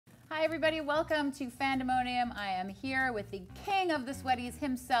Hi everybody, welcome to Fandemonium. I am here with the king of the sweaties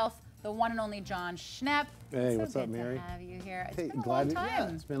himself, the one and only Jon Schnepp. Hey, so what's up, Mary? To have you here. It's hey, been a glad long time.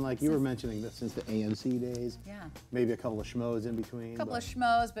 Yeah, it's been like you were mentioning this since the AMC days. Yeah. Maybe a couple of schmoes in between. A couple of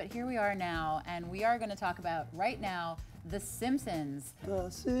schmoes, but here we are now, and we are going to talk about right now The Simpsons. The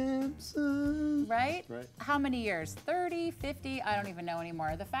Simpsons. Right? Right. How many years? 30, 50? I don't even know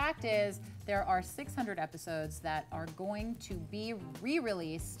anymore. The fact is, there are 600 episodes that are going to be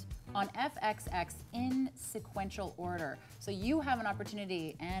re-released on FXX in sequential order. So you have an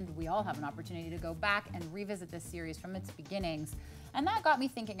opportunity, and we all have an opportunity, to go back and revisit this series from its beginnings. And that got me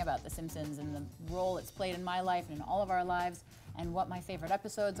thinking about The Simpsons and the role it's played in my life and in all of our lives, and what my favorite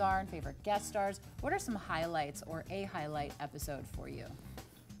episodes are and favorite guest stars. What are some highlights or a highlight episode for you?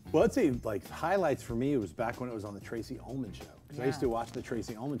 Well, I'd say like highlights for me, it was back when it was on the Tracy Ullman show. Because I used to watch the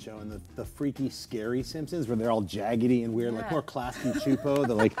Tracy Ullman show and the freaky, scary Simpsons where they're all jaggedy and weird, like more classy Chupo.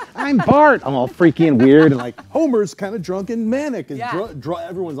 They're like, I'm Bart. I'm all freaky and weird. And like Homer's kind of drunk and manic.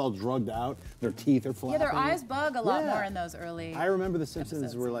 Everyone's all drugged out. Their teeth are flapping. Yeah, their eyes bug a lot more in those early I remember the Simpsons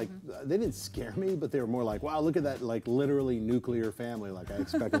episodes. were like, they didn't scare me, but they were more like, wow, look at that like literally nuclear family. Like I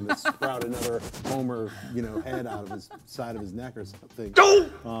expect him to sprout another Homer, head out of his side of his neck or something.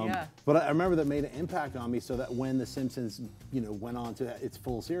 But I remember that made an impact on me so that when the Simpsons, went on to its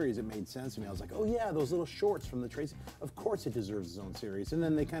full series, it made sense to me. I was like, oh yeah, those little shorts from the Tracy, of course it deserves its own series. And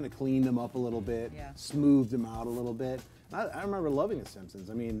then they kind of cleaned them up a little bit, smoothed them out a little bit. I remember loving The Simpsons.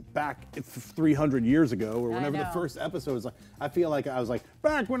 I mean, back 300 years ago, or whenever the first episode was, like, I feel like I was like,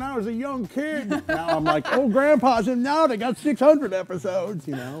 back when I was a young kid. Now I'm like, oh, Grandpa's, and now they got 600 episodes,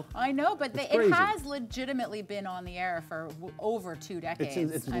 I know, but it has legitimately been on the air for over 2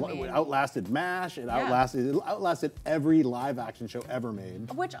 decades. It outlasted MASH. It outlasted every live-action show ever made.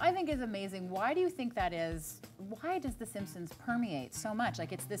 Which I think is amazing. Why do you think that is? Why does The Simpsons permeate so much?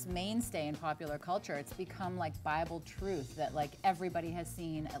 Like, it's this mainstay in popular culture. It's become like Bible truth that like everybody has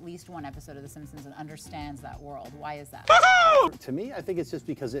seen at least one episode of The Simpsons and understands that world. Why is that? To me, I think it's just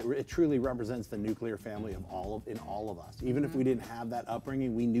because it truly represents the nuclear family of all of us. Even if we didn't have that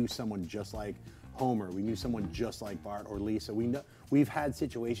upbringing, we knew someone just like Homer. We knew someone just like Bart or Lisa. We've had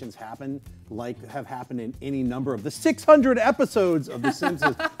situations happen like have happened in any number of the 600 episodes of The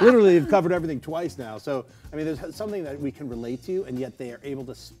Simpsons. Literally, they've covered everything twice now. So, I mean, there's something that we can relate to, and yet they are able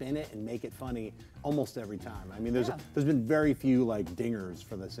to spin it and make it funny almost every time. I mean, there's been very few like dingers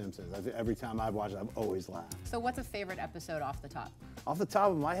for The Simpsons. Every time I've watched it, I've always laughed. So what's a favorite episode off the top? Off the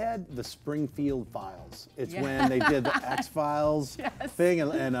top of my head, the Springfield Files. It's when they did the X-Files thing,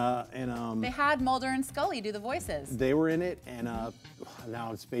 and they had Mulder and Scully do the voices. They were in it, and now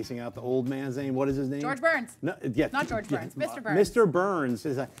I'm spacing out the old man's name. What is his name? George Burns. No, not George Burns. Mr. Burns. Mr. Burns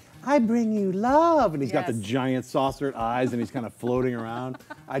is like, I bring you love, and he's got the giant saucered eyes, and he's kind of floating around.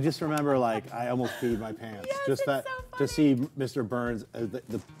 I just remember, like, I almost peed my pants. Just that to see Mr. Burns as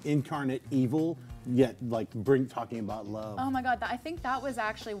the incarnate evil, yet like talking about love. Oh my God, I think that was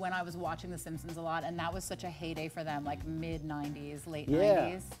actually when I was watching The Simpsons a lot, and that was such a heyday for them, like mid-90s, late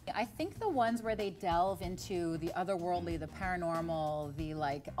 90s. I think the ones where they delve into the otherworldly, the paranormal, the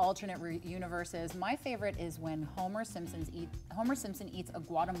like alternate universes. My favorite is when Homer Simpson eats a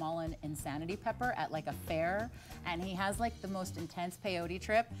Guatemalan insanity pepper at like a fair, and he has like the most intense peyote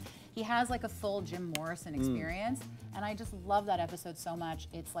trip. He has like a full Jim Morrison experience, and I just love that episode so much.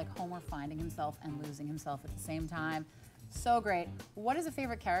 It's like Homer finding himself and losing himself at the same time. So great. What is a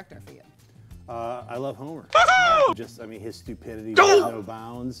favorite character for you? I love Homer. I mean, his stupidity has no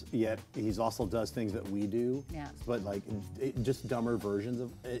bounds, yet he also does things that we do. Yeah. But like, just dumber versions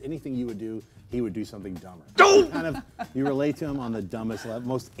of anything you would do, he would do something dumber. You relate to him on the dumbest level,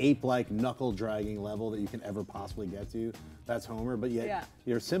 most ape-like knuckle-dragging level that you can ever possibly get to. That's Homer, but yet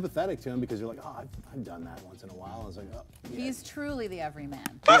you're sympathetic to him because you're like, oh, I've done that once in a while. I was like, oh. Yeah. He's truly the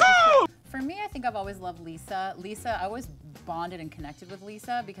everyman. For me, I think I've always loved Lisa. I always bonded and connected with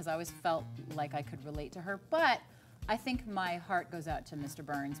Lisa because I always felt like I could relate to her. But I think my heart goes out to Mr.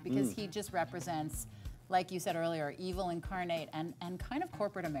 Burns because he just represents, like you said earlier, evil incarnate and kind of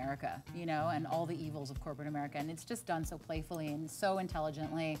corporate America, and all the evils of corporate America. And it's just done so playfully and so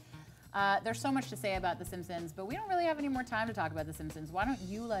intelligently. There's so much to say about The Simpsons, but we don't really have any more time to talk about The Simpsons. Why don't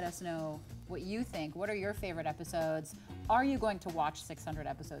you let us know what you think? What are your favorite episodes? Are you going to watch 600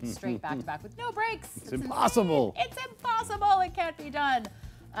 episodes straight back to back with no breaks? It's impossible. Insane. It's impossible. It can't be done.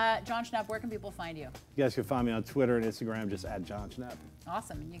 Jon Schnepp, where can people find you? You guys can find me on Twitter and Instagram, just at Jon Schnepp.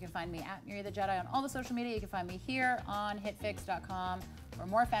 Awesome. And you can find me at Mary the Jedi on all the social media. You can find me here on HitFix.com. For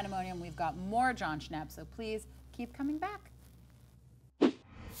more Fandemonium, we've got more Jon Schnepp, so please keep coming back.